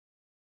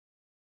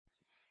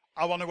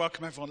I want to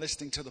welcome everyone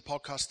listening to the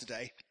podcast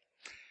today.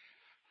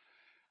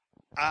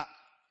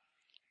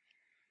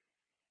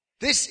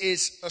 This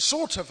is a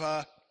sort of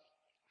a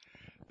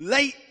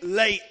late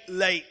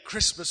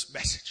Christmas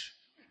message.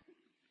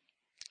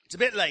 It's a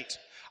bit late.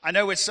 I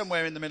know we're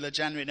somewhere in the middle of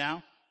January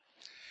now.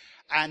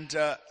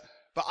 But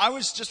I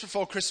was just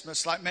before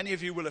Christmas, like many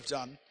of you will have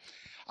done,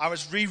 I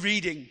was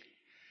rereading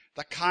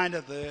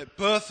the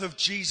birth of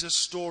Jesus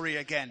story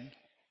again.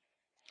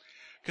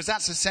 Because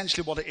that's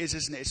essentially what it is,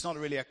 isn't it? It's not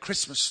really a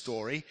Christmas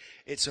story.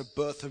 It's a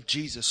birth of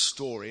Jesus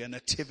story, a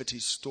nativity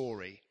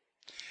story.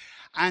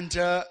 And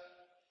I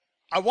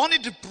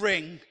wanted to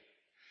bring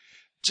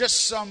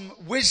just some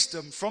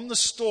wisdom from the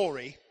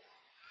story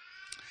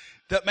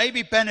that may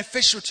be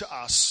beneficial to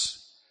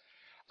us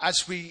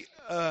as we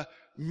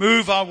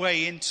move our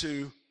way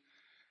into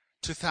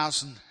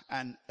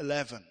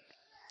 2011.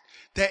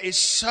 There is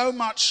so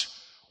much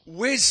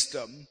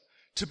wisdom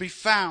to be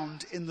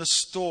found in the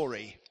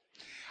story.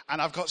 And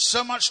I've got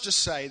so much to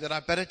say that I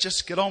better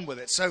just get on with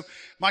it. So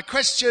my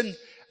question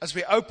as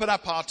we open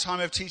up our time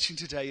of teaching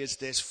today is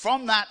this.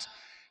 From that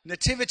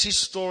nativity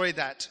story,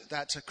 that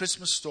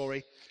Christmas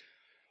story,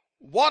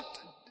 what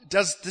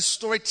does this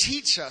story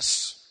teach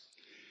us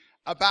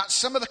about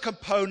some of the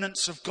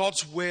components of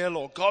God's will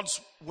or God's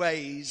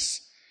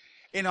ways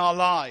in our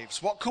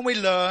lives? What can we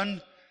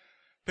learn,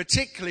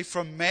 particularly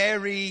from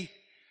Mary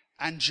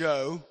and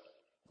Joe,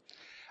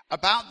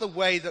 about the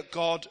way that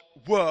God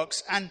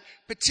works, and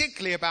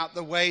particularly about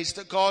the ways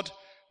that God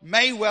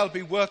may well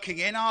be working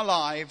in our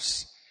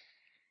lives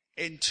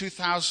in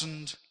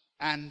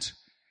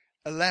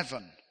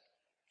 2011.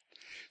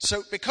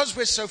 So because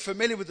we're so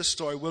familiar with the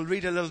story, we'll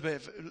read a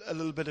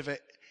little bit of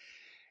it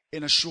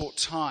in a short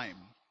time.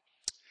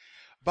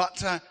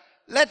 But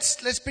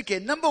let's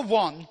begin. Number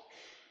one,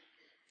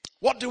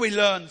 what do we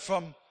learn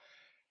from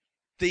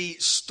the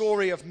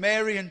story of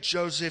Mary and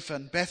Joseph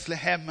and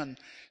Bethlehem and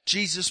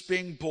Jesus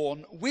being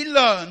born? We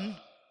learn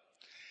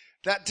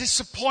that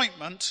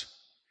disappointment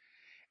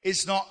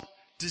is not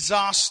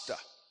disaster.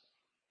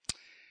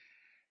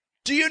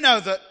 Do you know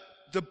that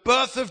the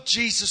birth of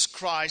Jesus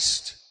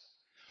Christ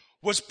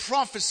was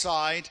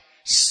prophesied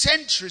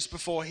centuries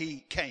before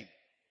he came?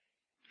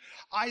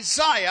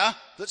 Isaiah,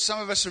 that some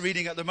of us are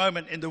reading at the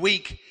moment in the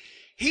week,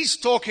 he's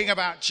talking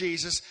about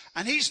Jesus,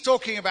 and he's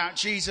talking about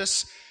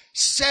Jesus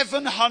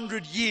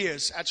 700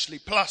 years actually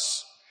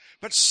plus.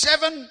 But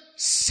 7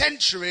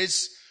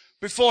 centuries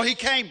before he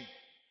came.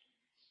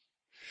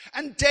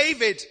 And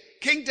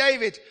King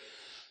David,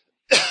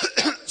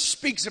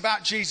 speaks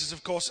about Jesus,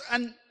 of course,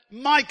 and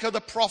Micah the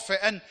prophet,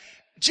 and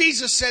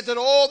Jesus said that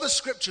all the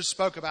scriptures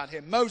spoke about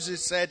him.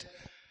 Moses said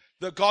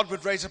that God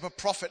would raise up a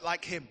prophet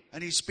like him,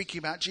 and he's speaking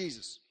about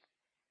Jesus.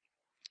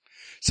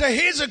 So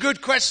here's a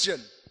good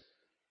question.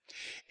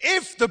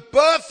 If the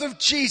birth of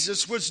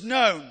Jesus was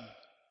known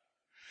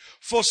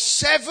for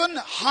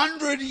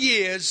 700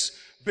 years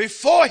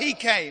before he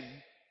came,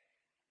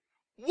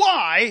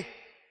 why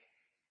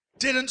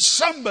didn't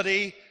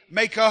somebody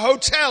make a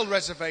hotel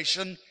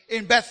reservation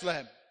in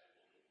Bethlehem?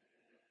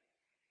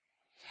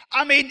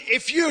 I mean,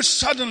 if you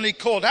suddenly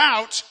called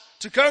out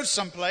to go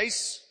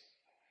someplace,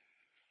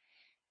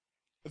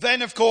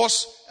 then of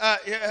course,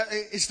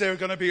 is there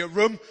going to be a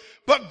room?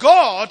 But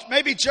God,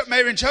 maybe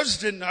Mary and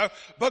Joseph didn't know,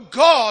 but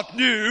God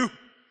knew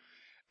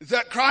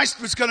that Christ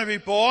was going to be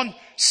born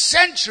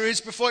centuries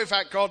before, in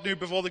fact, God knew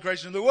before the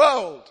creation of the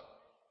world.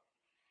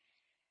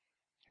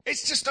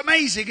 It's just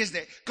amazing, isn't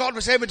it? God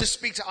was able to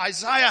speak to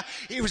Isaiah.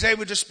 He was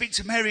able to speak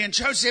to Mary and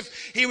Joseph.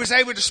 He was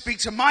able to speak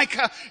to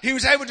Micah. He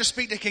was able to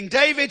speak to King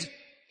David.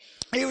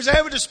 He was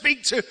able to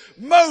speak to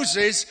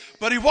Moses,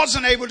 but he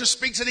wasn't able to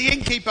speak to the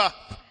innkeeper.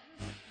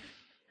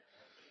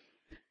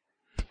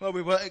 Well,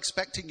 we weren't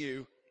expecting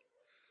you.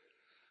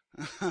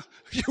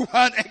 You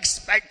weren't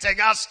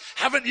expecting us.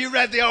 Haven't you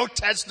read the Old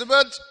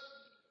Testament?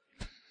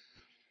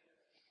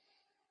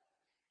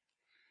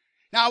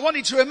 Now, I want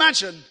you to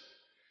imagine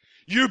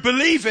you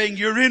believing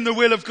you're in the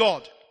will of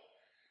God.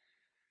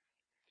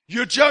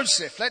 You're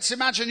Joseph. Let's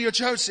imagine you're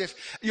Joseph.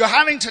 You're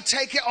having to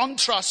take it on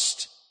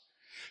trust.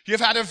 You've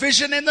had a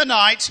vision in the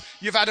night.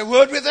 You've had a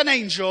word with an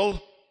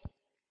angel.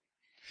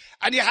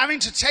 And you're having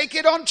to take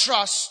it on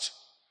trust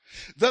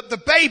that the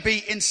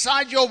baby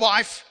inside your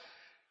wife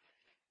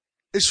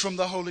is from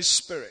the Holy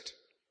Spirit.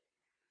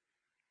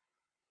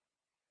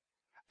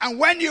 And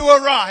when you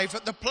arrive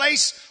at the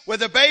place where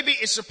the baby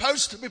is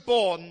supposed to be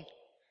born,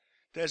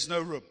 there's no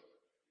room.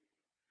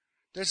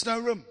 There's no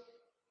room.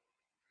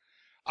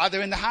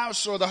 Either in the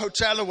house or the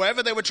hotel or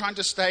wherever they were trying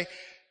to stay,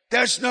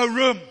 there's no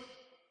room.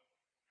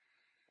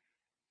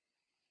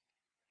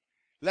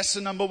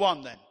 Lesson number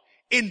 1 then.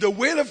 In the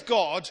will of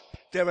God,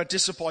 there are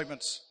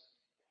disappointments.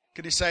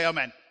 Can you say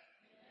amen?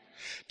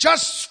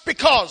 Just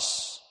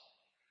because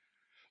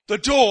the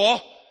door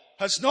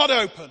has not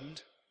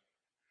opened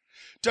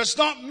does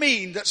not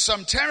mean that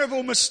some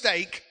terrible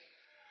mistake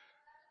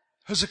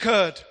has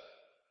occurred.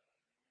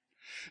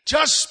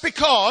 Just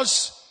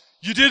because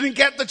you didn't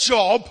get the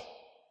job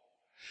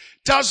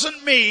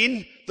doesn't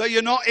mean that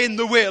you're not in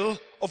the will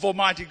of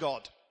Almighty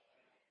God.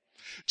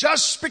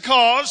 Just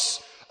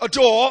because a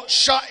door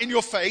shut in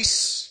your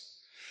face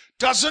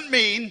doesn't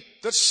mean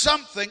that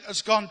something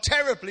has gone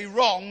terribly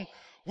wrong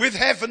with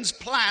heaven's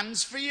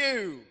plans for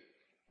you.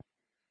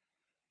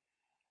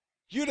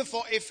 You'd have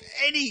thought if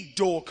any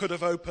door could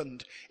have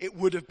opened, it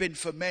would have been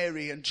for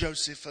Mary and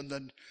Joseph and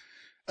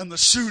the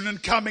soon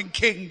and coming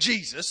King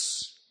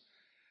Jesus.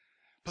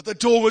 But the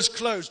door was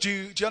closed. Do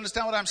you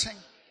understand what I'm saying?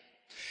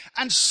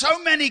 And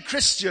so many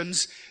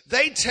Christians,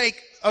 they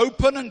take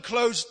open and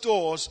closed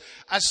doors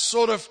as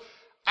sort of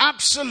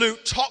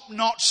absolute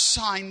top-notch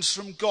signs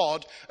from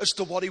God as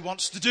to what he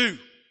wants to do.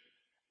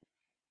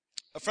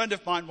 A friend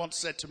of mine once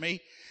said to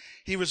me,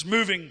 he was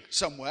moving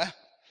somewhere.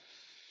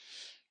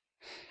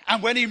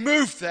 And when he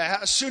moved there,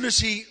 as soon as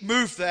he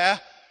moved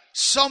there,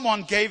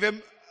 someone gave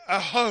him a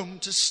home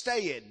to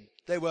stay in.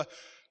 They were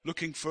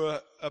looking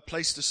for a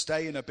place to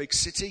stay in a big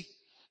city.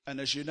 And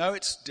as you know,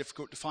 it's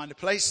difficult to find a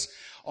place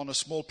on a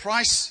small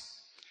price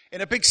in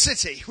a big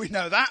city. We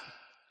know that.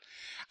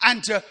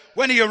 And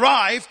when he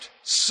arrived,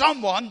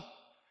 someone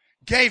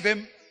gave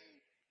him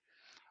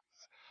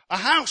a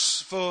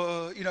house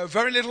for,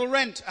 very little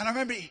rent. And I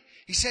remember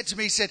he said to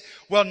me,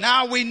 well,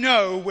 now we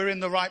know we're in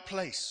the right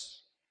place.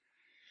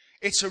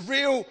 It's a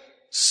real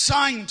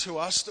sign to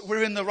us that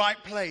we're in the right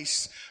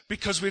place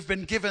because we've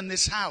been given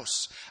this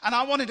house. And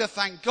I wanted to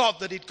thank God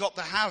that he'd got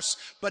the house.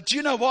 But do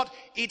you know what?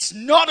 It's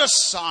not a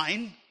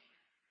sign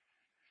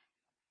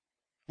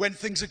when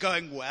things are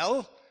going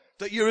well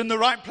that you're in the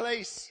right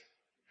place.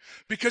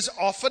 Because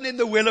often in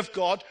the will of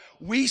God,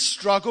 we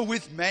struggle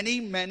with many,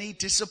 many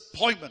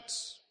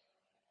disappointments.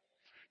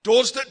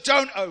 Doors that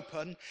don't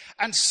open.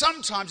 And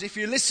sometimes if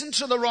you listen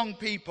to the wrong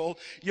people,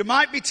 you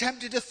might be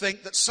tempted to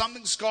think that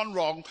something's gone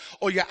wrong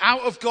or you're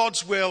out of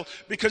God's will.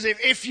 Because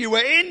if you were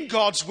in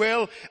God's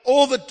will,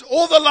 all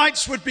the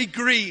lights would be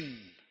green.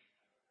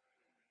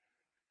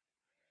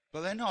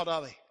 But they're not,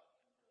 are they?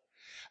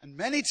 And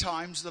many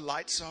times the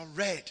lights are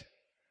red.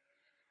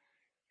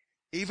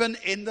 Even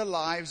in the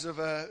lives of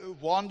a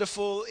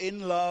wonderful,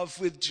 in love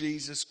with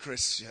Jesus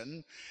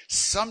Christian,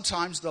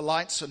 sometimes the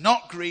lights are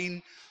not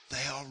green,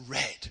 they are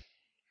red.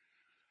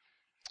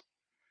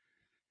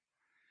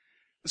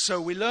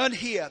 So we learn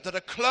here that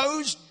a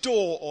closed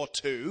door or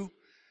two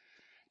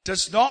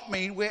does not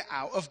mean we're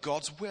out of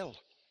God's will.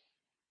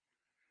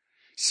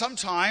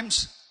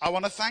 Sometimes I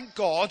want to thank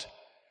God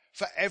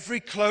for every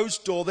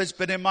closed door there's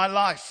been in my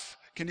life.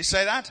 Can you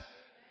say that?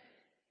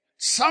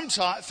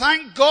 Sometimes,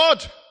 thank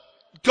God,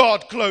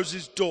 God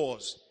closes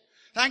doors.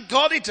 Thank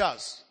God he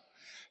does.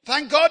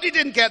 Thank God you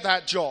didn't get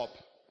that job.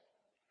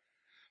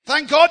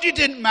 Thank God you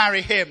didn't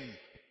marry him.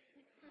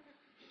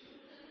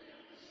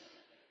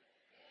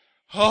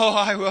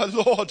 Oh,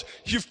 Lord,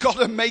 you've got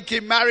to make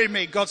him marry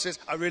me. God says,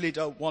 I really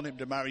don't want him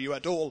to marry you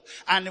at all.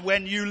 And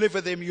when you live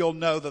with him, you'll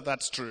know that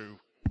that's true.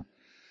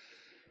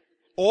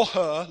 Or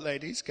her,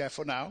 ladies,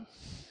 careful now.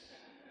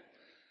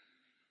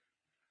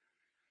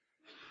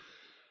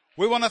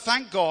 We want to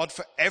thank God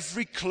for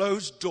every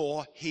closed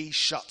door he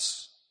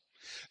shuts.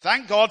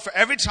 Thank God for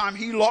every time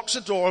he locks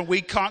a door and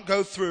we can't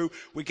go through,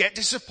 we get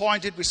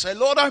disappointed. We say,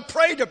 Lord, I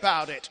prayed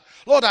about it.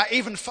 Lord, I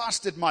even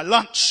fasted my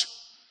lunch.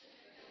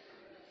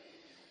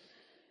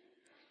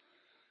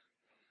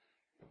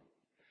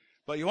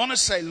 But you want to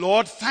say,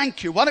 Lord,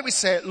 thank you. Why don't we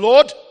say it?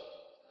 Lord,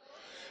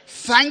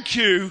 thank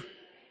you.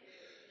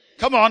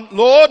 Come on,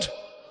 Lord,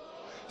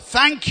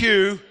 thank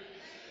you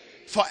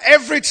for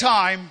every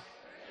time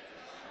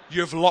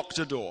you've locked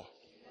a door.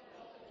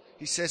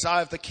 He says, I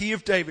have the key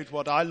of David.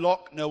 What I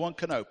lock, no one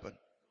can open.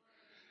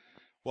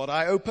 What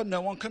I open,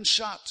 no one can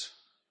shut.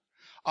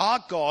 Our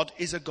God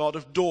is a God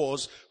of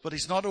doors, but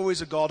he's not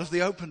always a God of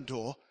the open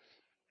door.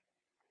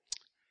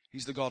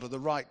 He's the God of the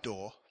right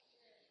door.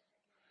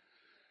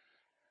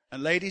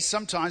 And ladies,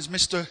 sometimes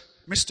Mr.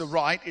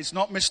 Right is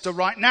not Mr.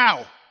 Right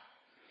now.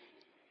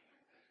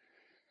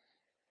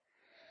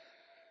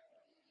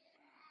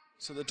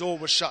 So the door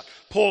was shut.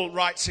 Paul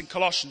writes in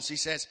Colossians, he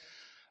says,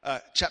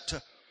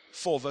 chapter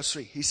 4, verse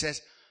 3, he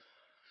says,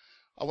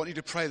 I want you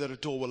to pray that a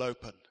door will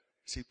open.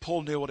 See,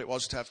 Paul knew what it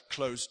was to have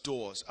closed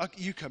doors.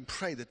 You can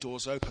pray the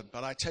doors open,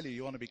 but I tell you,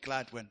 you want to be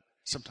glad when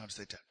sometimes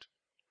they don't.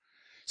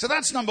 So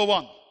that's number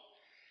one.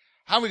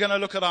 How are we going to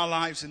look at our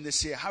lives in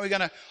this year? How are we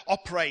going to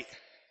operate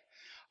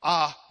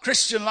our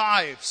Christian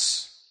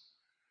lives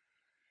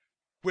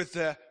with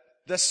the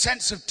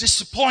sense of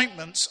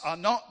disappointments are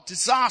not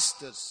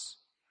disasters.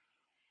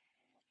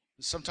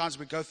 Sometimes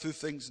we go through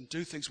things and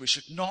do things we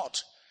should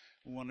not.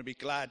 We want to be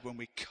glad when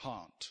we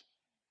can't.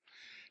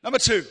 Number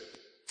two,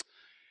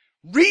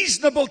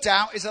 reasonable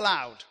doubt is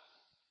allowed.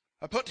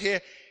 I put here,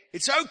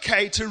 it's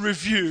okay to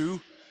review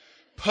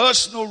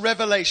personal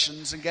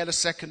revelations and get a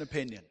second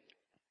opinion.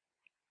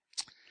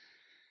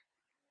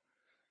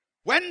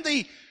 When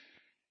the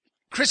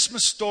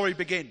Christmas story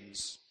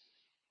begins,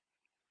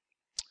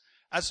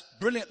 as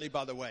brilliantly,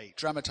 by the way,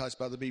 dramatized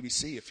by the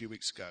BBC a few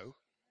weeks ago,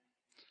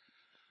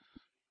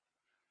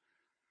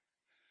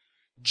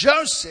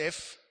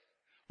 Joseph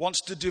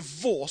wants to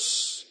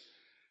divorce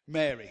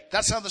Mary.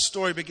 That's how the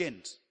story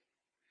begins.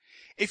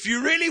 If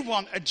you really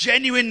want a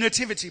genuine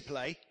nativity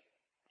play,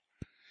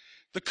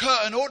 the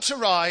curtain ought to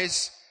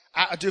rise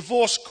at a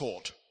divorce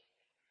court.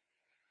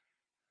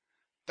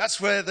 That's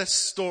where the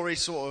story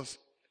sort of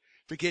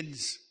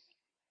begins.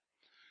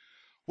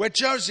 Where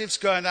Joseph's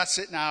going, that's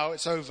it now,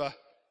 it's over.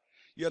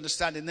 You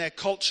understand, in their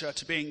culture,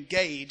 to be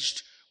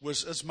engaged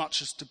was as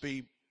much as to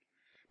be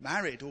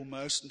married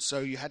almost, and so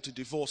you had to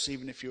divorce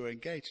even if you were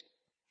engaged.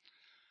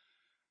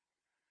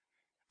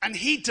 And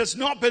he does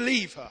not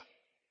believe her.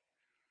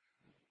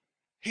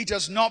 He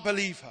does not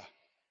believe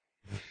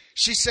her.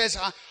 She says,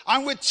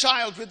 I'm with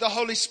child with the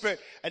Holy Spirit,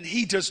 and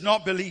he does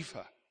not believe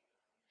her.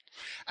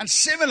 And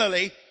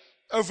similarly,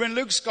 over in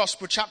Luke's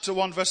Gospel, chapter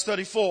 1, verse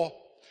 34,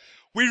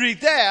 we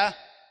read there,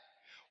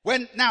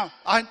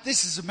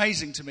 this is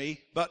amazing to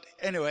me, but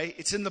anyway,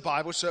 it's in the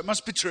Bible, so it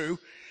must be true.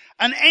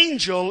 An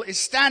angel is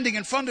standing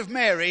in front of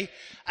Mary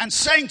and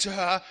saying to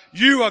her,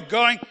 you are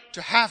going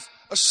to have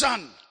a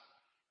son.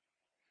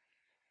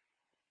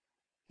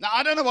 Now,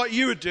 I don't know what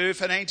you would do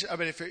if an angel,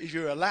 if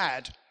you were a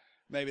lad,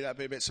 maybe that'd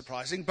be a bit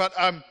surprising, but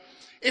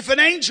if an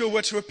angel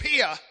were to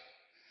appear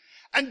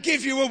and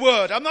give you a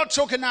word, I'm not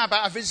talking now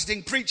about a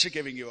visiting preacher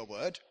giving you a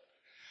word.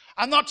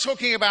 I'm not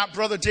talking about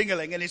Brother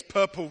Dingerling in his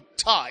purple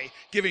tie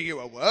giving you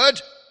a word.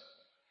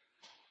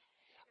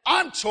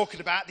 I'm talking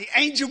about the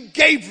angel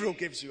Gabriel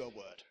gives you a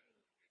word.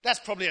 That's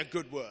probably a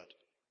good word.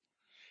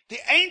 The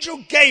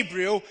angel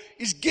Gabriel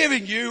is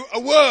giving you a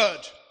word.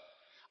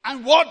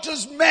 And what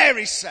does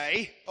Mary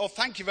say? Oh,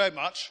 thank you very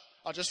much.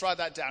 I'll just write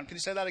that down. Can you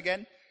say that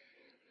again?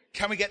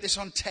 Can we get this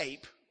on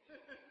tape?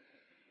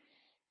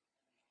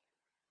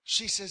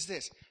 She says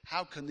this,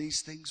 how can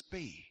these things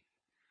be?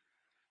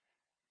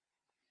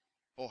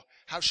 Or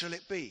how shall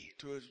it be?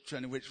 To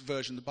which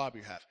version of the Bible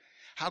you have.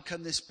 How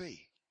can this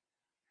be?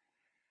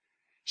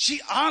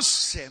 She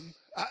asks him,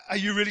 are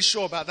you really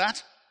sure about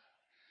that?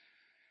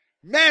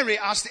 Mary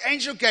asked the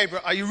angel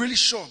Gabriel, are you really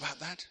sure about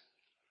that?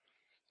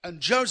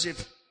 And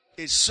Joseph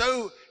is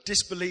so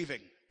disbelieving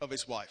of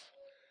his wife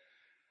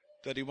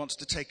that he wants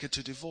to take her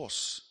to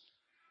divorce.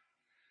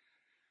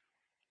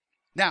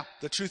 Now,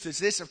 the truth is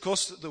this, of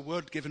course, that the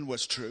word given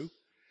was true.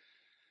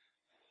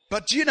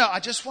 But do you know, I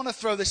just want to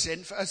throw this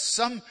in for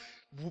some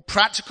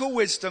practical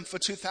wisdom for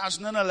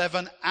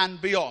 2011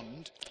 and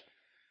beyond.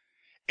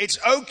 It's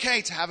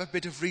okay to have a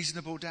bit of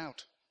reasonable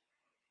doubt.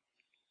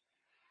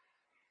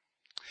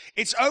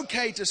 It's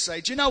okay to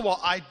say, do you know what?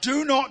 I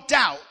do not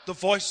doubt the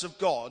voice of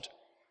God,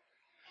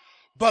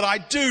 but I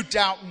do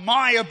doubt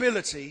my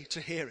ability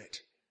to hear it.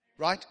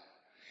 Right?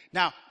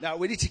 Now,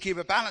 we need to keep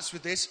a balance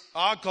with this.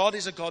 Our God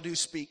is a God who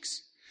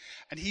speaks.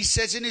 And he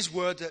says in his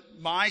word that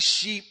my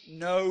sheep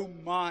know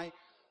my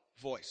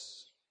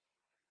voice.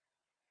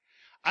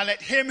 And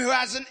let him who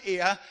has an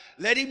ear,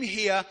 let him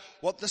hear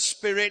what the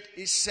Spirit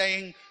is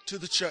saying to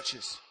the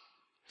churches.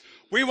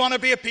 We want to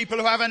be a people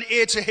who have an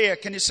ear to hear.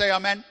 Can you say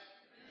amen?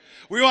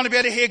 We want to be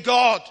able to hear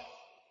God.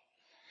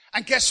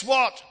 And guess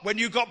what? When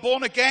you got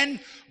born again,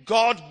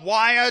 God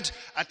wired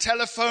a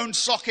telephone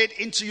socket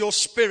into your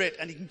spirit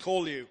and he can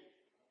call you.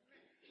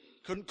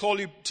 Couldn't call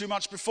you too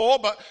much before,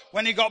 but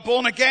when he got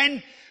born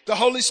again, the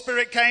Holy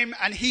Spirit came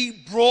and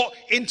he brought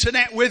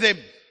internet with him.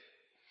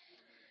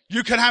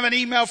 You can have an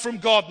email from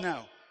God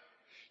now.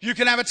 You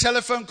can have a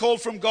telephone call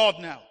from God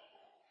now.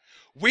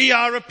 We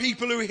are a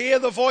people who hear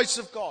the voice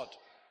of God.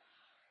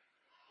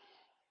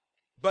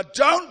 But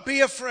don't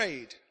be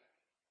afraid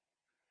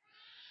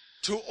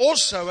to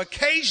also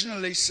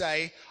occasionally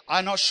say,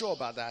 I'm not sure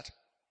about that.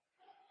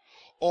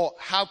 Or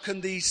how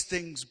can these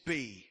things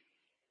be?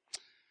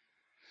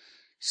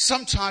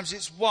 Sometimes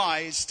it's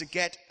wise to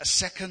get a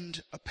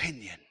second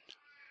opinion.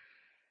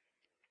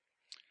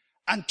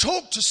 And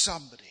talk to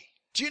somebody.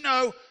 Do you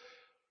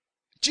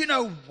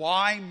know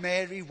why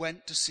Mary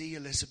went to see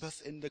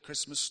Elizabeth in the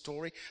Christmas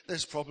story?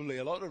 There's probably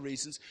a lot of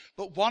reasons.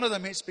 But one of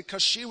them is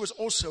because she was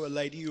also a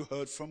lady who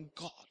heard from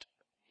God.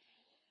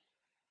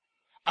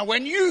 And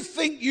when you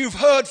think you've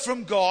heard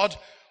from God,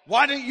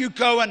 why don't you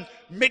go and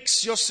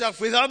mix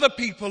yourself with other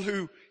people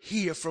who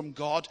hear from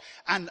God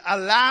and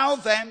allow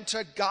them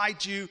to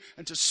guide you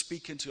and to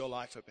speak into your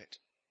life a bit?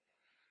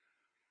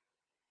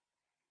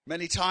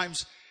 Many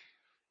times,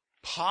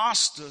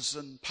 pastors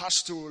and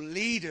pastoral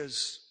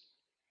leaders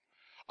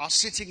are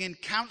sitting in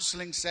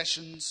counseling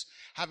sessions,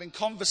 having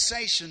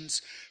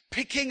conversations,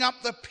 picking up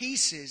the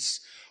pieces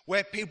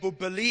where people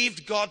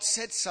believed God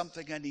said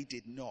something and he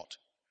did not.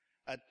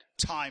 And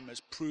time has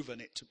proven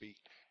it to be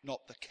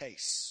not the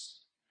case.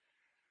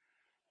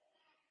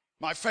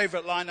 My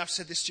favorite line, I've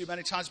said this to you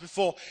many times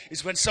before,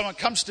 is when someone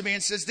comes to me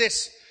and says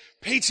this,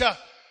 Peter,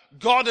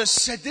 God has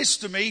said this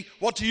to me,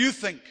 what do you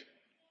think?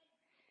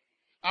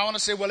 I want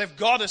to say, well, if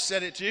God has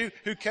said it to you,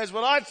 who cares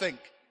what I think?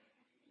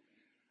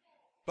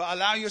 But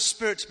allow your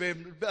spirit to be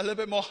a little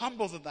bit more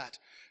humble than that.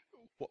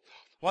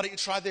 Why don't you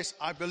try this?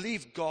 I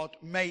believe God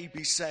may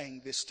be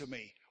saying this to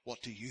me.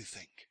 What do you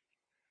think?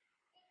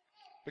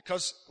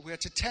 Because we are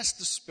to test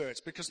the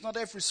spirits, because not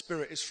every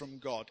spirit is from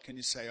God. Can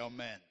you say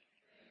amen?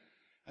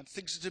 And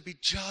things are to be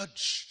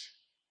judged.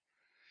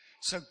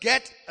 So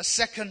get a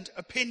second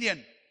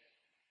opinion.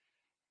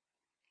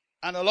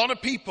 And a lot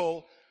of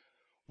people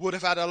would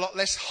have had a lot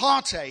less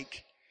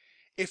heartache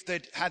if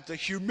they'd had the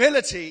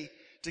humility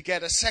to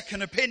get a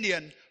second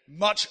opinion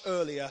much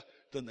earlier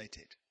than they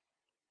did.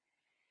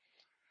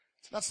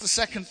 So that's the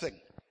second thing.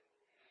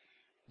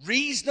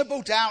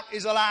 Reasonable doubt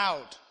is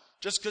allowed.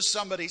 Just because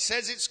somebody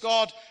says it's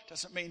God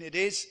doesn't mean it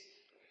is.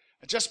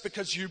 And just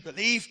because you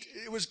believed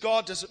it was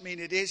God doesn't mean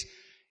it is.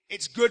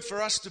 It's good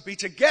for us to be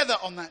together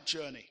on that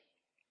journey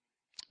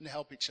and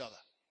help each other.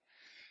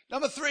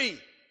 Number 3,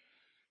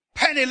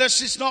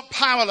 penniless is not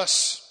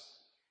powerless.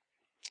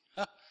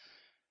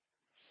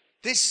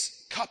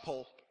 This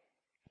couple,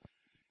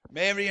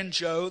 Mary and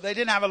Joe, they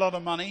didn't have a lot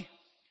of money.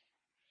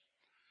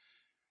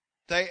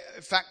 In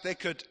fact, they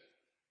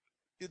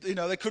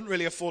couldn't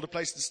really afford a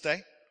place to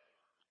stay.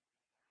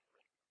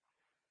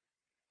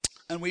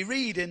 And we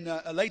read in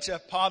a later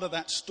part of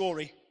that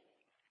story,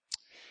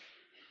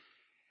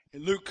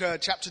 in Luke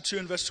chapter 2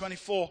 and verse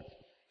 24,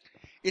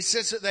 it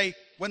says that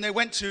when they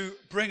went to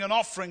bring an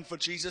offering for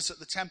Jesus at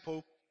the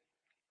temple,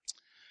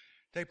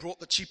 they brought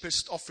the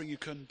cheapest offering you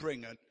can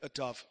bring, a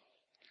dove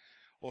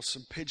or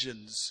some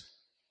pigeons.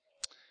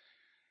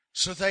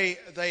 So they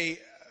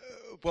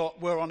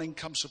were on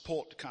income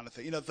support kind of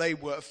thing. They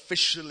were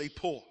officially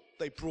poor.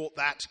 They brought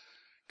that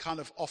kind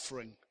of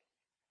offering.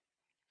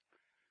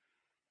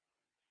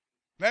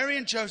 Mary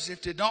and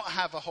Joseph did not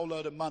have a whole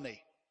load of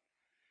money.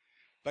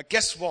 But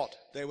guess what?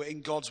 They were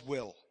in God's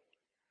will.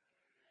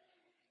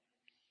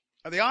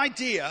 And the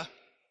idea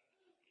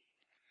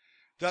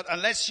that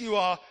unless you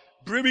are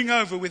brimming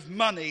over with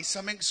money,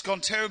 something's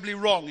gone terribly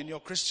wrong in your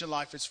Christian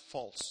life is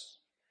false.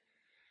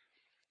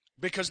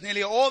 Because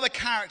nearly all the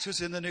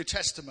characters in the New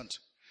Testament,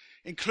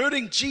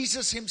 including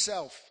Jesus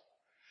himself,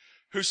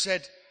 who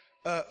said,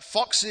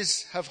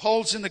 foxes have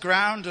holes in the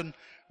ground and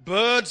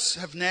birds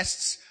have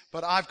nests,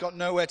 but I've got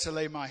nowhere to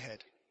lay my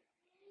head.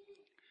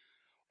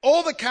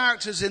 All the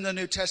characters in the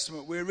New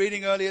Testament, we were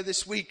reading earlier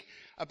this week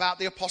about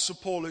the Apostle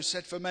Paul, who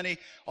said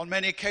on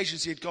many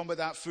occasions he had gone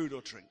without food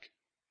or drink.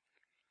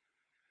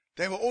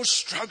 They were all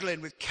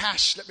struggling with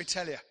cash, let me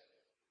tell you.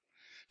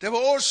 They were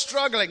all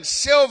struggling.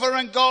 Silver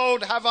and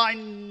gold have I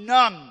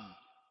none,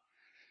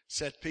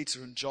 said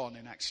Peter and John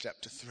in Acts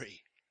chapter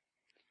 3.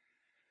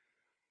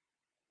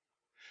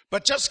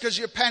 But just because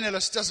you're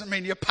penniless doesn't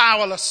mean you're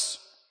powerless.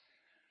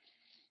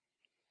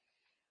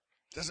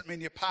 Doesn't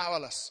mean you're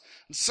powerless.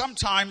 And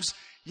sometimes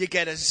you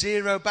get a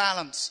zero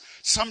balance.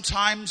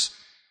 Sometimes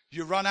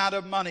you run out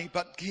of money.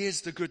 But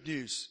here's the good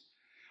news.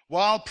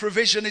 While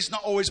provision is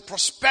not always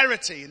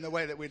prosperity in the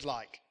way that we'd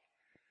like,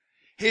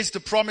 here's the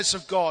promise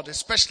of God,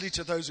 especially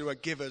to those who are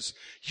givers.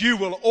 You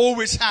will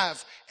always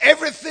have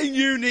everything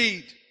you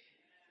need.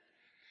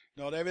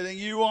 Not everything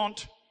you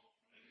want,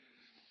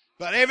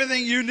 but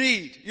everything you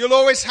need. You'll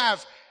always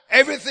have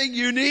everything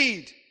you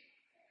need.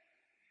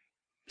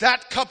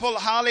 That couple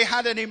hardly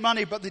had any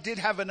money, but they did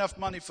have enough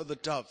money for the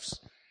doves.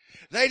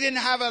 They didn't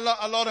have a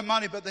lot of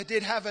money, but they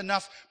did have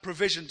enough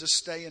provision to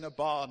stay in a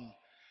barn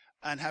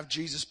and have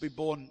Jesus be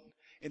born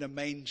in a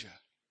manger.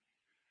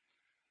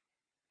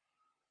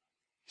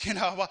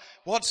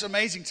 What's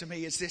amazing to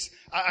me is this.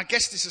 I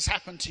guess this has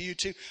happened to you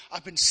too.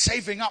 I've been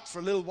saving up for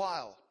a little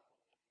while.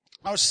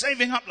 I was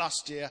saving up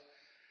last year,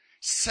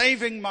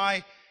 saving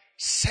money.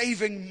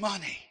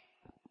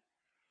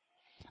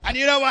 And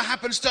you know what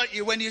happens, don't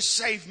you, when you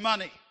save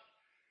money?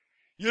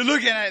 You're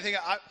looking at it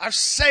thinking, I've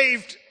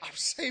saved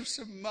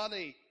some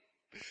money.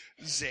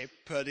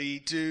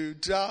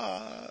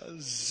 Zippity-doo-dah,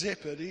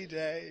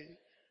 zippity-day.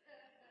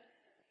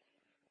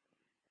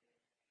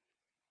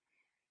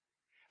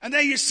 And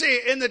then you see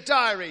it in the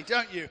diary,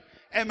 don't you?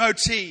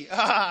 M-O-T.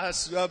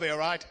 That'll be all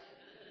right.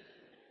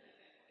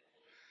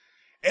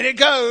 And it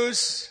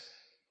goes.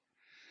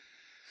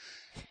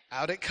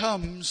 Out it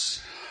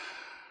comes.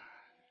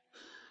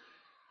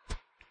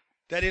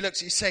 Then he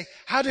looks, you say,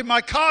 how did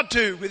my card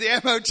do with the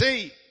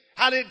M-O-T?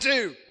 How did it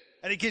do?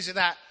 And he gives you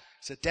that.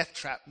 It's a death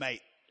trap,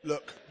 mate.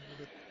 Look.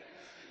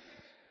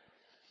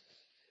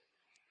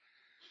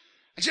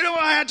 And do you know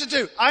what I had to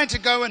do? I had to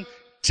go and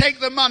take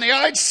the money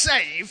I'd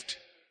saved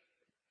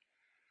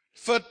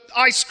for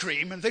ice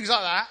cream and things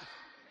like that.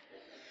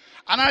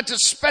 And I had to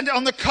spend it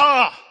on the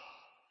car.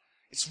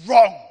 It's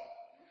wrong.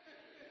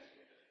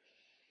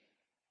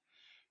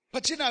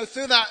 But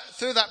through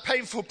that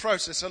painful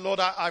process, and Lord,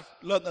 I've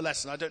learned the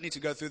lesson. I don't need to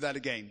go through that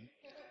again.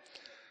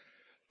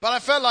 But I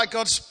felt like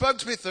God spoke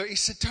to me through it. He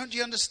said, don't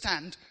you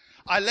understand?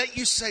 I let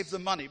you save the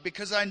money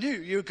because I knew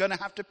you were going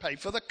to have to pay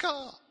for the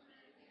car.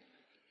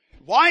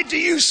 Why do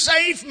you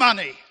save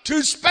money?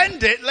 To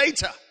spend it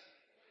later.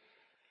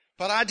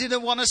 But I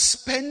didn't want to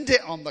spend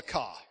it on the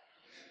car.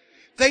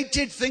 They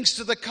did things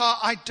to the car.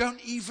 I don't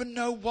even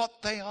know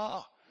what they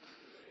are.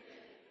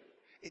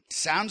 It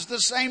sounds the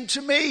same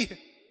to me.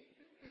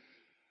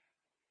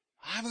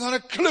 I haven't got a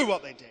clue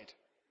what they did.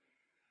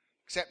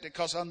 Except it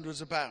cost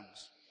hundreds of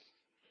pounds.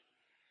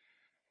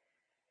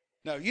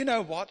 No, you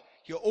know what?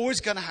 You're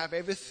always going to have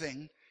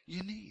everything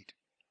you need.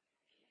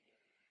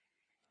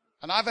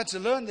 And I've had to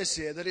learn this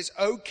year that it's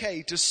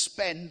okay to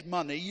spend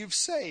money you've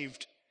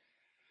saved.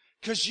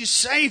 Because you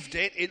saved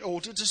it in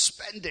order to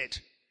spend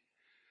it.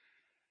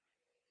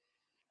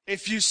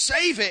 If you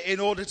save it in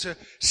order to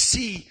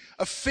see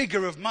a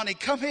figure of money,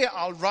 come here,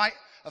 I'll write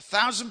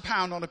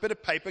 £1,000 on a bit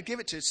of paper, give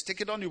it to you,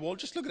 stick it on your wall,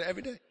 just look at it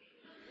every day.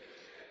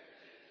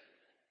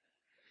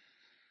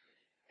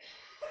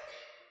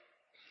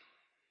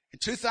 In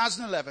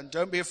 2011,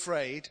 don't be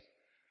afraid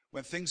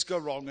when things go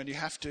wrong and you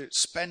have to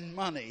spend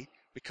money,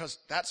 because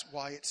that's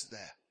why it's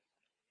there.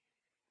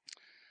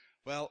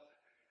 Well,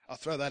 I'll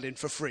throw that in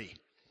for free.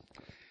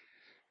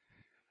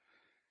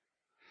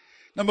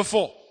 Number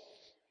 4,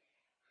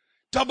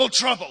 double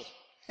trouble.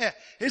 Yeah,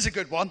 here's a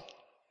good one.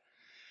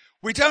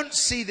 We don't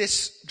see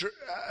this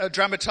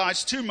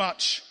dramatized too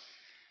much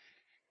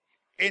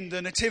in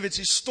the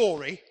Nativity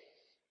story,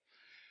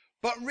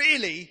 but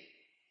really,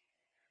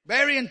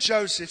 Mary and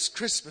Joseph's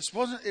Christmas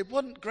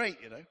wasn't great,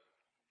 you know.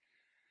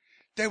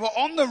 They were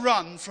on the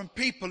run from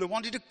people who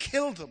wanted to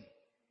kill them.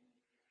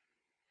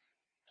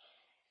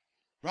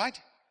 Right?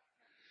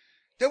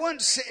 They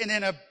weren't sitting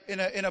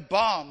in a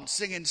barn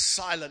singing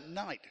Silent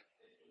Night.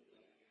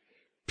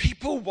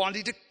 People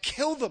wanted to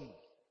kill them.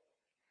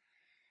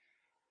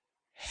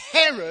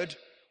 Herod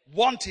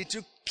wanted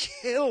to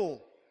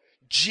kill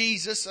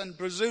Jesus, and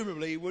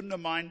presumably he wouldn't have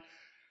mind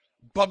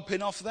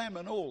bumping off them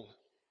and all.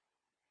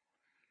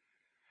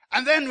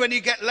 And then when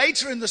you get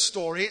later in the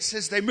story, it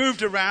says they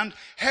moved around,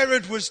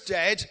 Herod was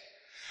dead,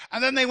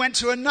 and then they went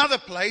to another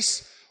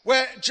place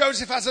where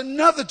Joseph has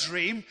another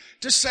dream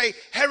to say,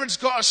 Herod's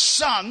got a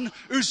son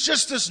who's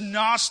just as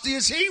nasty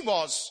as he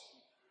was.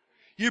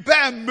 You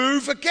better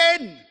move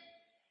again.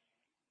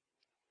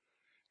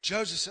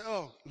 Joseph said,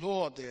 oh,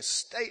 Lord, the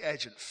estate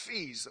agent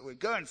fees that we're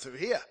going through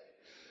here.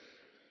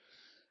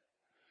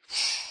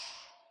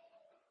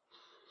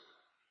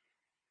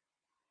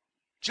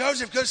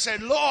 Joseph could have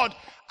said, Lord,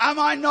 am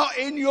I not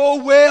in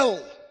your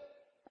will?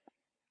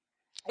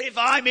 If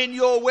I'm in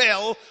your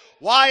will,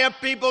 why are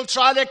people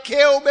trying to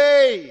kill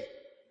me?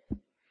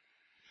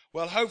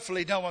 Well,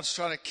 hopefully no one's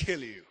trying to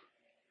kill you.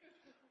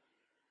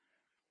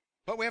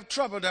 But we have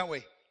trouble, don't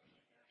we?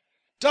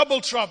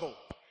 Double trouble.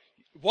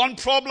 One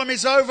problem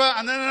is over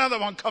and then another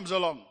one comes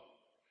along.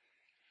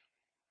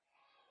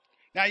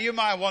 Now, you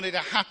might have wanted a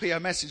happier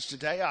message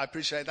today. I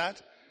appreciate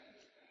that.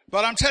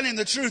 But I'm telling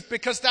the truth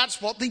because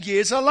that's what the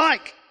years are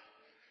like.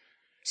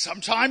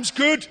 Sometimes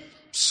good,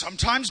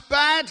 sometimes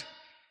bad.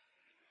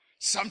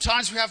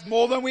 Sometimes we have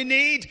more than we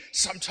need.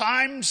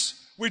 Sometimes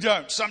we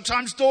don't.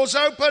 Sometimes doors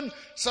open,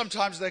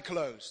 sometimes they're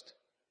closed.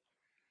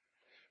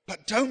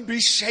 But don't be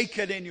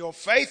shaken in your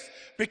faith,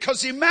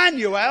 because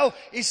Emmanuel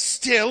is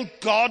still,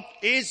 God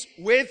is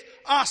with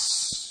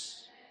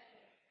us.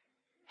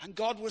 And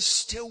God was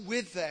still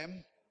with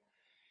them,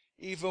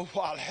 even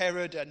while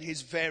Herod and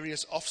his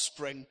various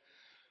offspring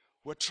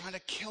were trying to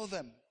kill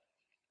them.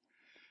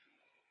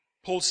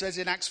 Paul says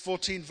in Acts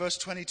 14 verse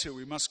 22,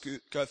 we must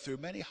go through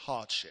many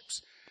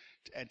hardships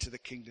to enter the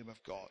kingdom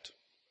of God.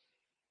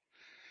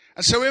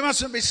 And so we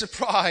mustn't be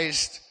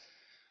surprised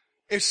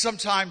if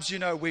sometimes,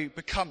 we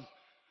become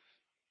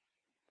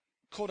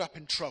caught up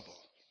in trouble.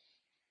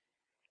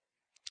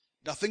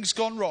 Nothing's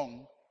gone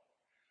wrong.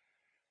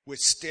 We're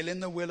still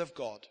in the will of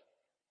God.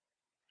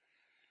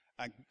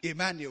 And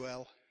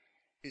Emmanuel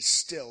is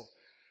still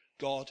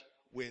God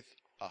with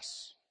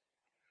us.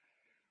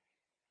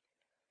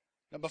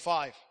 Number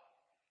 5.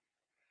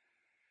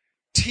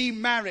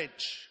 Team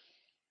marriage.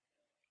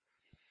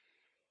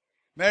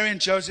 Mary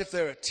and Joseph,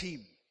 they're a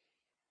team.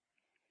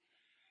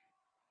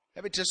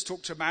 Let me just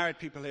talk to married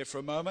people here for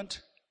a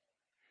moment.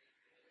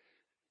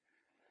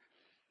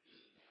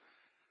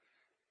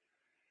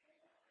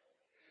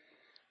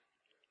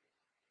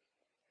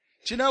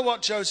 Do you know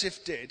what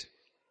Joseph did?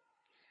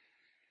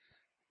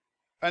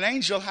 An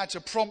angel had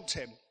to prompt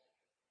him.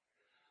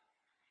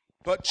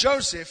 But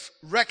Joseph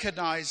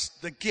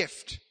recognized the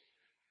gift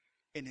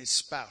in his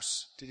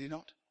spouse, did he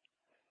not?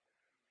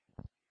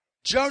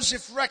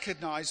 Joseph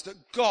recognized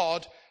that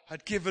God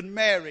had given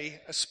Mary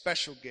a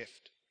special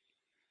gift.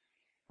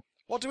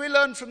 What do we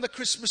learn from the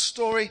Christmas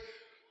story?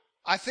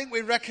 I think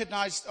we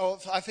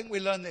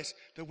learn this,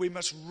 that we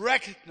must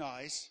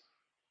recognize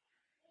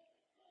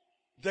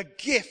the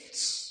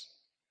gifts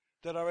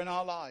that are in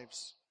our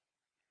lives.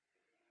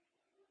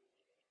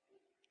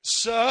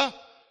 Sir,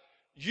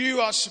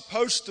 you are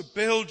supposed to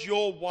build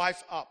your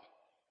wife up.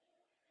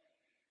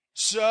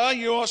 Sir,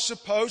 you are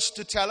supposed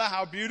to tell her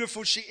how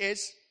beautiful she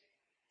is.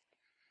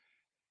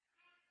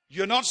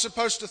 You're not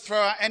supposed to throw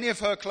out any of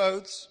her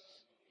clothes.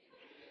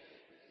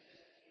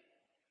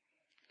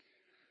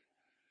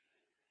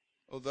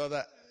 Although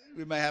that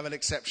we may have an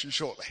exception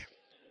shortly.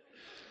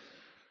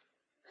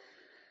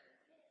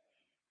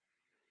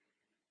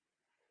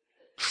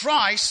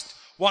 Christ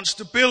wants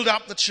to build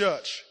up the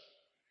church.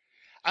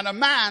 And a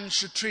man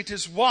should treat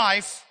his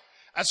wife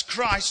as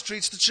Christ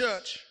treats the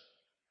church.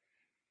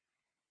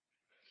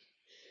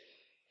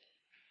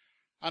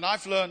 And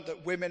I've learned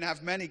that women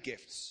have many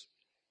gifts.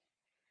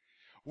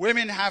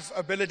 Women have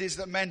abilities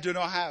that men do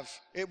not have.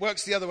 It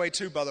works the other way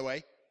too, by the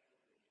way.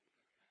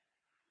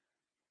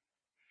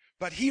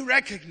 But he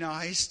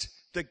recognized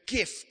the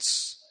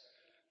gifts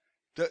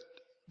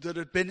that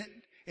had been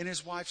in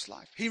his wife's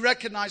life. He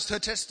recognized her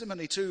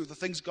testimony too, the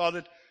things God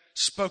had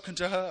spoken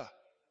to her.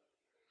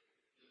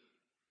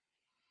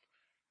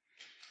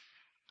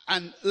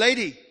 And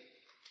lady,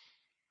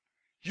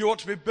 you ought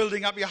to be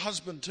building up your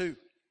husband too.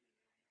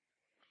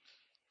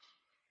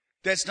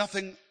 There's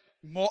nothing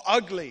more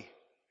ugly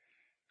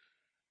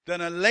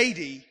than a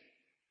lady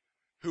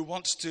who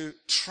wants to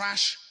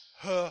trash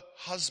her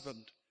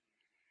husband,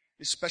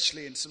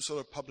 especially in some sort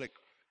of public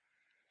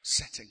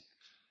setting.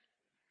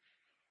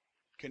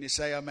 Can you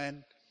say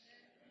amen?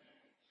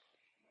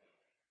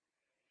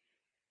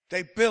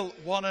 They built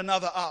one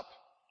another up.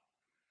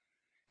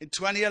 In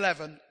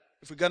 2011,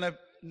 if we're going to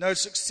know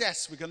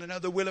success, we're going to know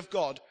the will of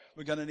God,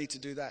 we're going to need to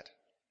do that.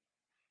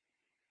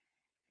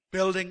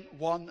 Building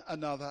one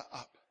another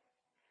up.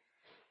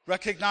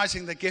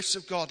 Recognizing the gifts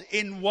of God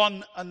in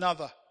one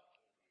another.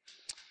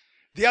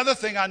 The other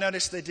thing I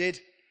noticed they did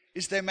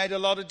is they made a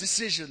lot of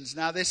decisions.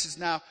 Now this is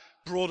now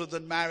broader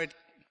than married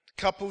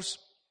couples.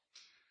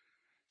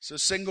 So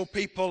single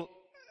people,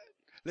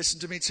 listen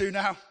to me too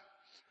now.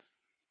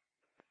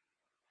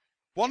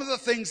 One of the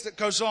things that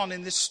goes on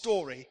in this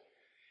story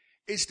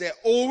is they're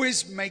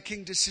always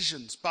making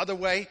decisions. By the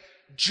way,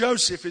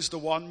 Joseph is the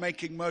one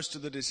making most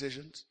of the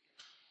decisions.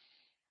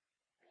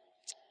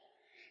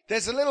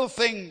 There's a little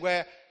thing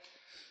where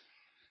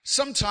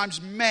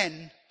sometimes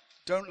men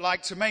don't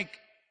like to make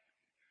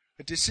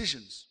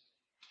decisions.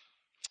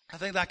 I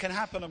think that can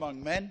happen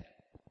among men,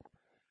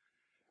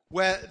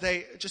 where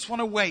they just want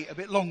to wait a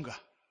bit longer.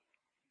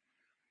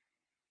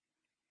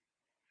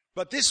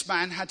 But this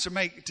man had to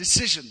make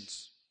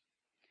decisions.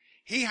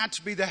 He had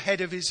to be the head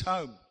of his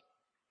home.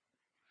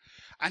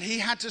 And he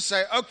had to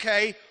say,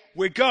 okay,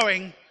 we're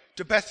going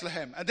to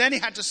Bethlehem. And then he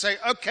had to say,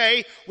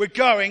 okay, we're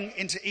going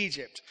into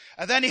Egypt.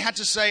 And then he had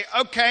to say,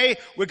 okay,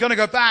 we're going to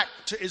go back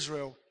to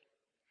Israel.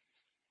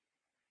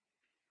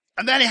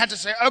 And then he had to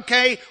say,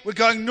 okay, we're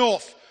going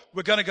north.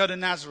 We're going to go to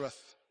Nazareth.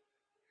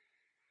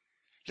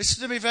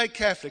 Listen to me very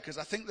carefully, because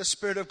I think the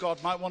Spirit of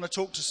God might want to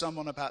talk to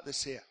someone about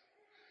this here.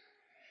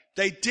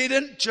 They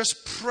didn't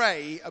just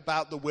pray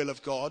about the will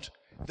of God.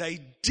 They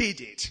did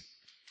it.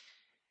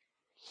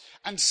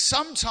 And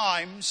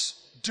sometimes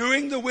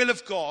doing the will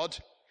of God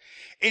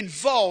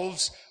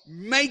involves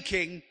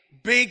making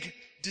big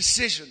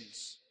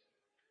decisions.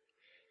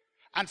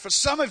 And for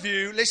some of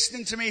you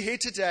listening to me here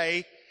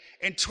today,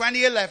 in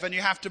 2011,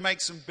 you have to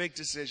make some big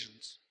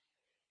decisions.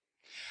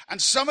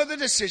 And some of the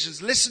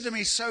decisions, listen to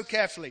me so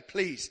carefully,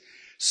 please.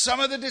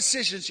 Some of the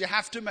decisions you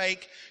have to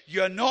make,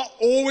 you're not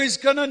always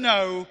going to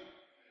know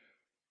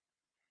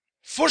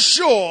for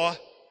sure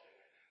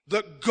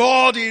that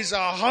God is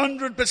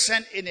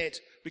 100% in it,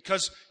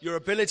 because your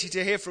ability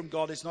to hear from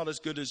God is not as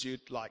good as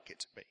you'd like it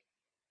to be.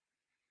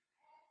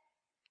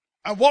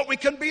 And what we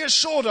can be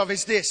assured of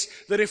is this,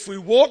 that if we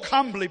walk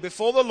humbly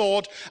before the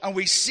Lord and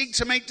we seek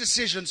to make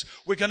decisions,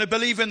 we're going to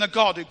believe in the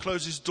God who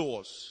closes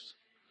doors.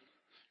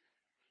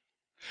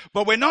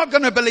 But we're not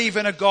going to believe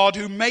in a God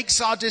who makes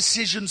our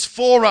decisions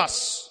for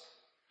us.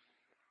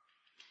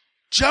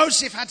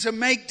 Joseph had to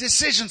make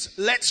decisions.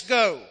 Let's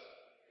go.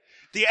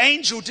 The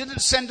angel didn't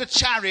send a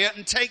chariot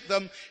and take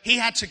them. He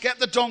had to get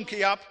the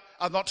donkey up.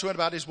 I'm not talking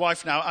about his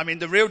wife now. I mean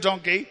the real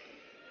donkey.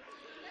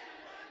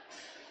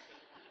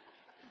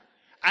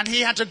 And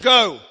he had to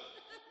go. It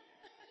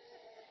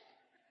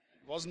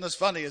wasn't as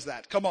funny as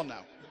that. Come on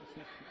now.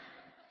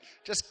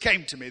 Just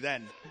came to me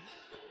then.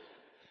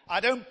 I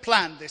don't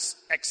plan this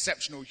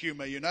exceptional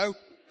humor, you know.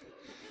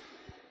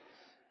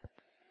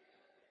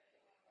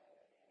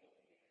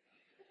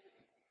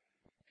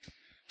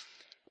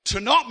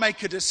 To not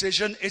make a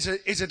decision is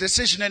a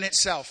decision in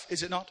itself,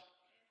 is it not?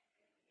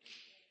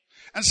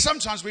 And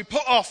sometimes we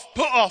put off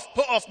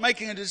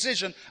making a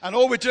decision, and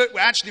all we're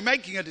actually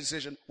making a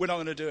decision, we're not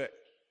going to do it.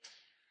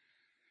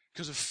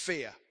 Because of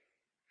fear.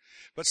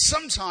 But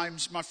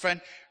sometimes, my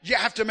friend, you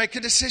have to make a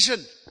decision.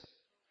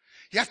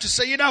 You have to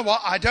say, you know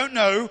what, I don't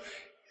know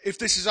if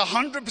this is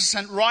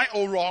 100% right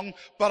or wrong,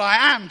 but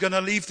I am going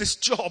to leave this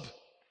job.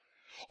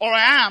 Or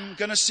I am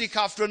going to seek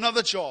after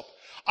another job.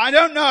 I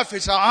don't know if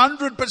it's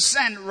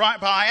 100% right,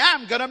 but I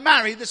am going to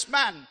marry this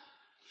man.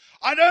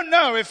 I don't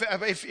know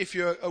if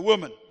you're a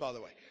woman, by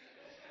the way.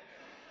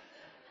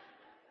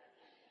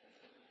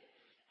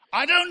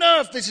 I don't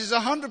know if this is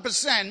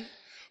 100%,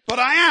 but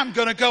I am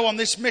going to go on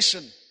this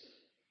mission.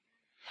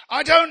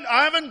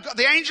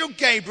 The angel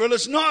Gabriel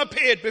has not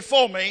appeared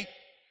before me,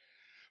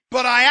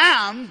 but I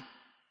am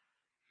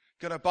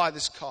going to buy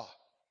this car.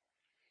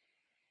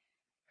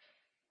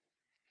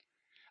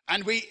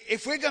 And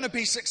if we're going to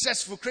be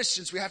successful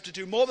Christians, we have to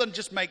do more than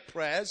just make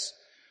prayers.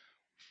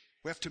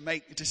 We have to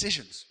make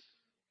decisions.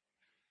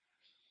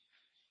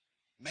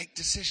 Make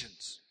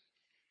decisions.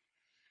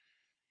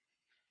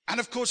 And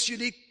of course,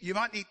 you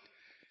might need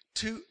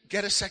to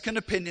get a second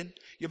opinion.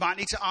 You might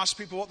need to ask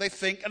people what they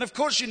think. And of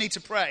course, you need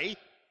to pray.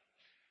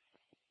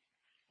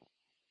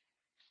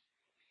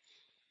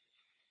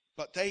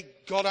 But they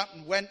got up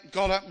and went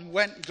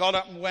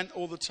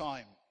all the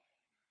time.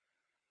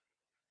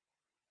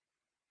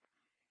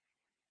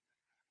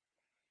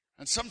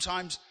 And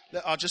sometimes,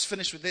 I'll just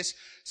finish with this,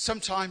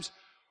 sometimes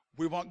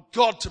We want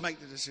God to make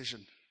the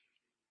decision.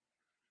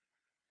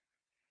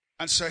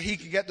 And so he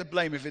can get the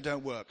blame if it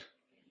don't work.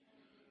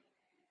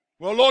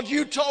 Well, Lord,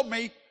 you told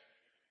me.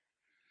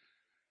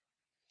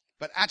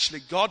 But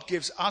actually, God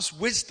gives us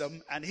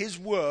wisdom and his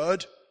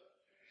word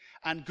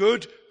and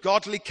good,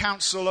 godly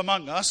counsel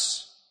among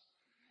us.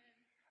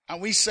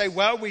 And we say,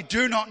 well, we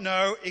do not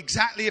know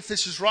exactly if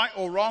this is right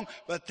or wrong,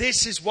 but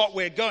this is what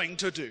we're going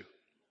to do.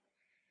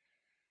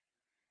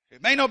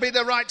 It may not be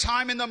the right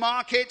time in the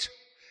market.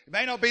 It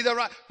may not be the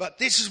right, but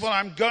this is what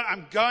I'm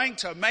going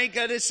to make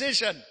a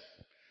decision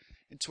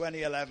in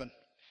 2011.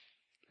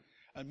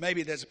 And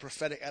maybe there's a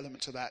prophetic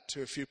element to that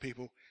to a few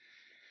people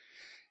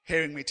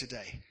hearing me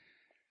today.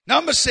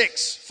 Number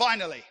 6,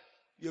 finally,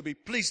 you'll be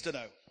pleased to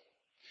know.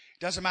 It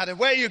doesn't matter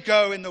where you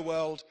go in the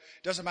world.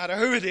 It doesn't matter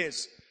who it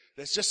is.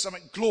 There's just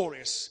something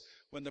glorious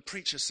when the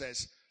preacher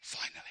says,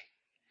 finally.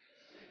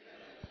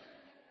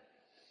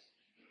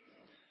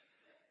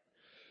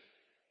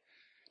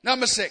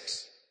 Number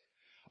 6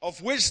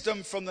 of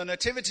wisdom from the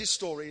Nativity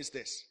story is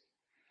this: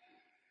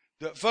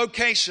 that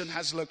vocation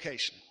has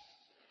location.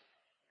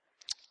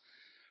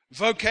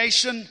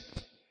 Vocation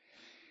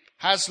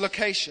has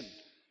location.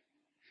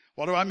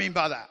 What do I mean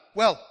by that?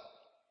 Well,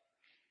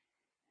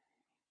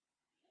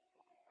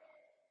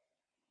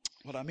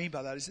 what I mean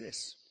by that is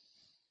this.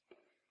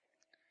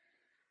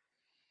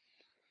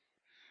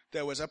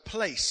 There was a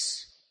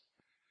place,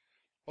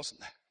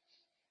 wasn't there?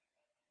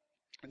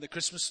 In the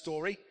Christmas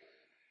story,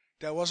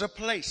 there was a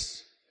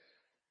place.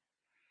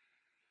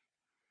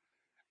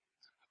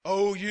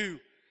 Oh,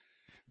 you,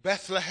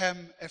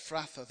 Bethlehem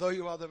Ephrathah, though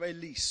you are the very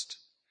least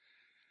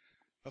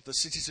of the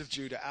cities of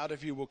Judah, out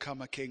of you will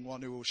come a king,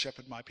 one who will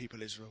shepherd my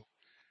people Israel.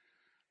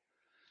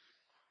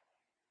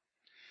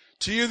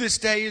 To you this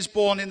day is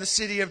born in the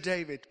city of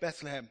David,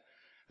 Bethlehem,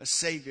 a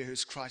Savior who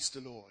is Christ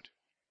the Lord.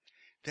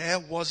 There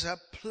was a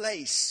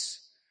place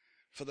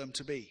for them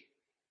to be.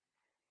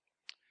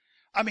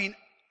 I mean,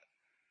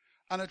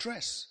 an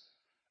address,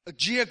 a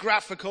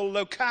geographical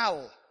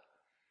locale.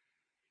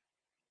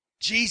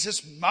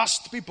 Jesus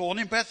must be born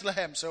in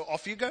Bethlehem, so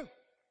off you go.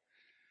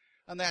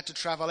 And they had to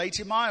travel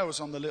 80 miles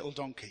on the little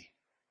donkey.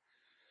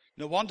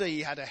 No wonder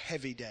he had a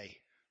heavy day,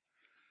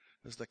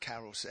 as the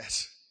carol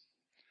says.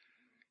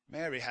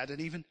 Mary had an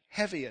even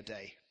heavier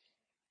day.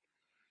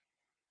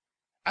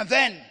 And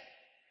then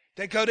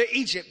they go to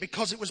Egypt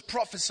because it was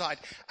prophesied,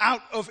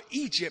 out of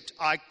Egypt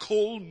I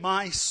call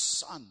my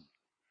son.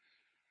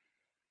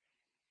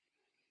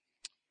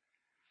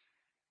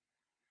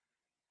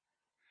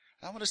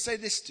 I want to say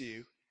this to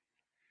you,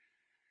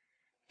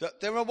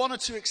 that there are one or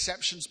two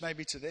exceptions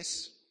maybe to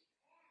this.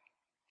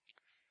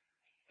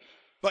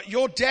 But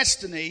your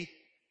destiny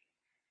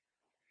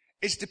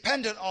is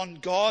dependent on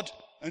God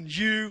and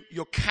you,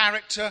 your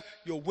character,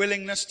 your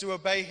willingness to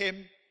obey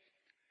him.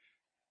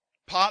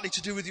 Partly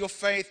to do with your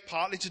faith,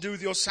 partly to do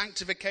with your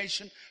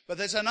sanctification. But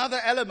there's another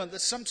element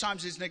that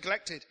sometimes is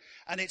neglected,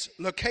 and it's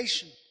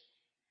location.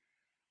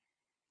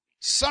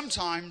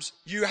 Sometimes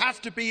you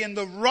have to be in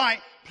the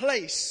right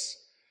place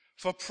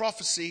for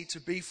prophecy to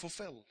be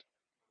fulfilled.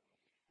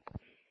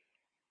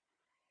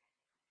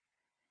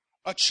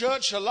 A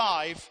church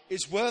alive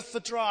is worth the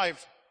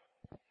drive.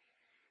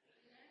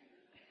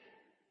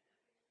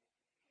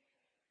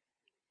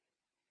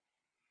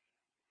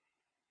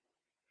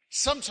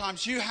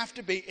 Sometimes you have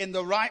to be in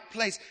the right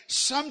place.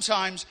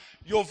 Sometimes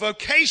your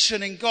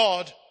vocation in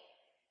God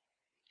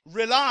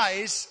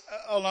relies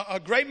on a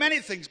great many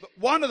things, but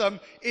one of them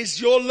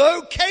is your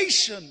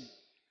location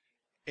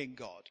in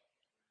God.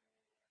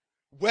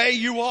 Where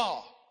you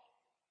are.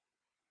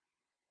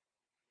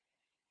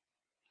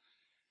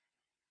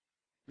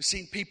 We've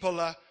seen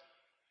people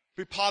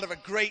be part of a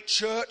great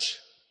church,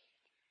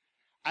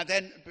 and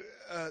then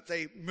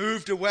they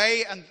moved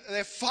away and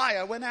their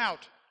fire went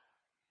out.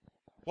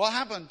 What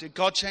happened? Did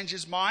God change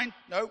his mind?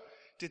 No.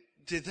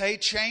 Did they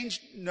change?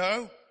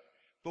 No.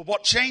 But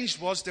what changed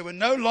was they were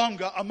no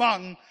longer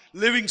among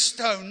living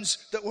stones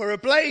that were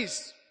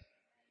ablaze.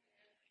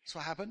 That's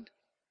what happened.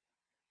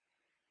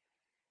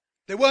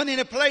 They weren't in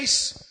a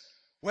place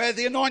where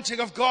the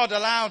anointing of God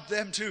allowed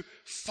them to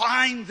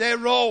find their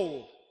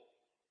role.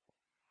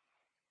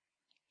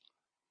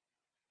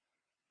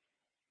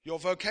 Your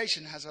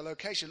vocation has a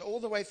location. All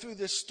the way through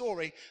this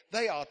story,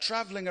 they are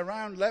traveling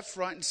around left,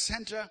 right, and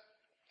center.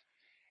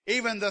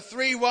 Even the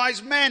 3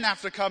 wise men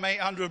have to come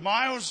 800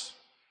 miles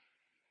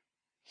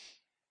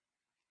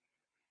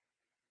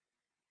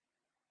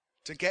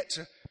to get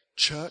to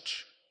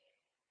church.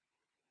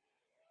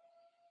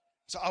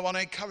 So I want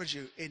to encourage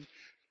you in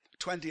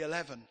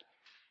 2011.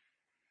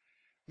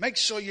 Make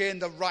sure you're in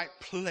the right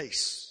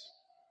place.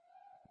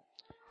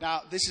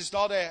 Now, this is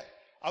not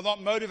I'm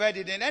not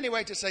motivated in any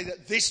way to say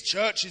that this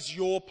church is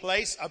your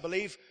place. I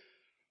believe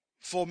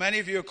for many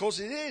of you, of course,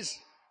 it is.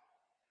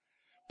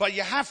 But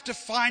you have to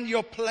find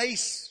your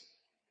place.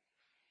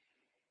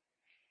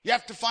 You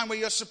have to find where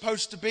you're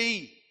supposed to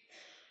be.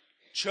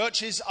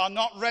 Churches are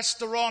not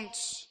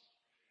restaurants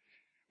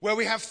where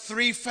we have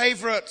 3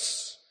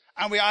 favorites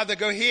and we either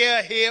go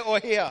here, here, or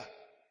here.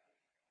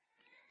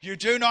 You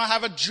do not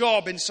have a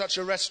job in such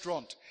a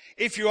restaurant.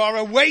 If you are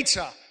a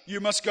waiter,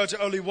 you must go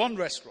to only one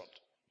restaurant.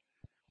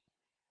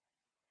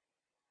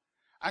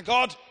 And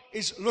God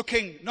is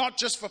looking not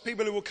just for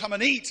people who will come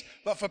and eat,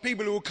 but for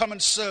people who will come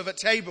and serve at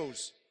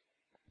tables.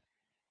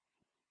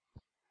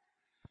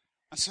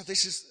 And so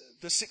this is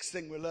the sixth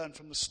thing we learn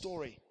from the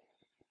story.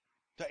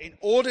 That in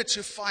order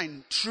to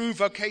find true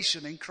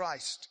vocation in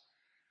Christ,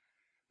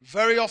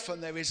 very often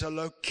there is a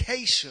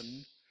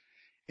location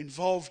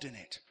involved in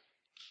it.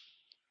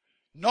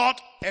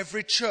 Not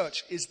every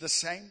church is the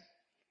same.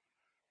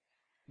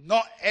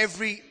 Not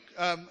every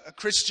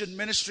Christian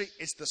ministry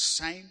is the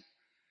same.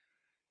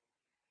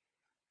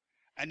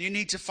 And you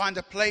need to find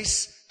a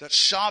place that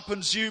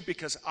sharpens you,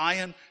 because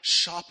iron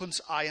sharpens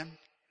iron.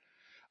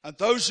 And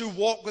those who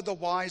walk with the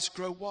wise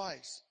grow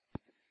wise.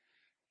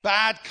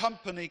 Bad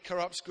company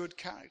corrupts good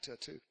character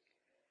too.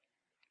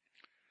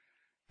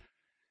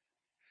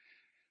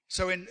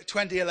 So in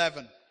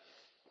 2011,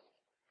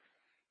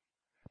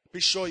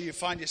 be sure you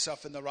find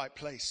yourself in the right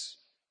place.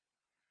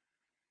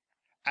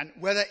 And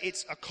whether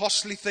it's a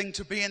costly thing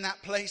to be in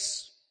that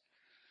place,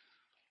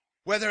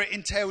 whether it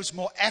entails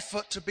more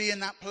effort to be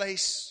in that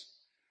place,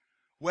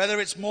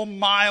 whether it's more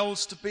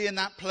miles to be in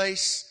that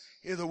place,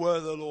 hear the word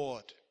of the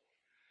Lord.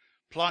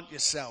 Plant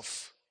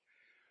yourself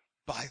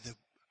by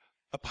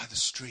the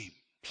stream.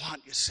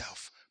 Plant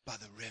yourself by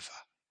the river.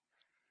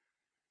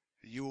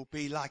 You will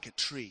be like a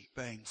tree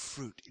bearing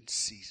fruit in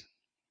season.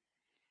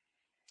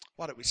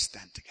 Why don't we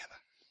stand together?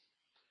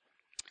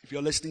 If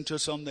you're listening to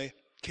us on the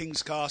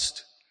King's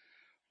Cast,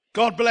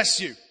 God bless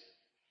you.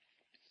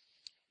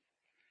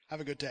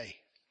 Have a good day.